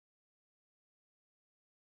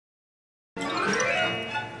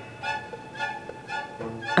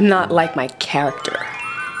I'm not like my character.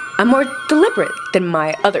 I'm more deliberate than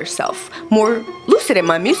my other self, more lucid in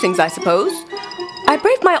my musings, I suppose. I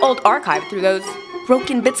braved my old archive through those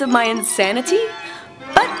broken bits of my insanity,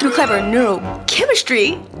 but through clever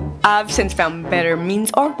neurochemistry, I've since found better means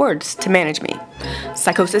or words to manage me.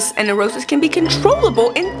 Psychosis and neurosis can be controllable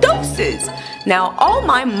in doses. Now, all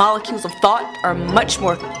my molecules of thought are much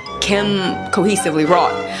more cohesively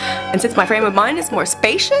wrought, and since my frame of mind is more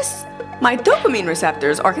spacious, my dopamine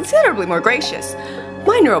receptors are considerably more gracious.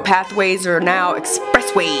 My neural pathways are now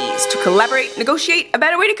expressways to collaborate, negotiate a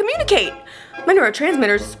better way to communicate. My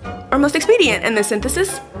neurotransmitters are most expedient in this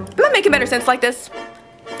synthesis. Am I making better sense like this?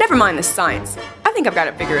 Never mind the science. I think I've got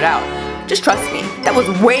it figured out. Just trust me, that was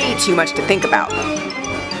way too much to think about.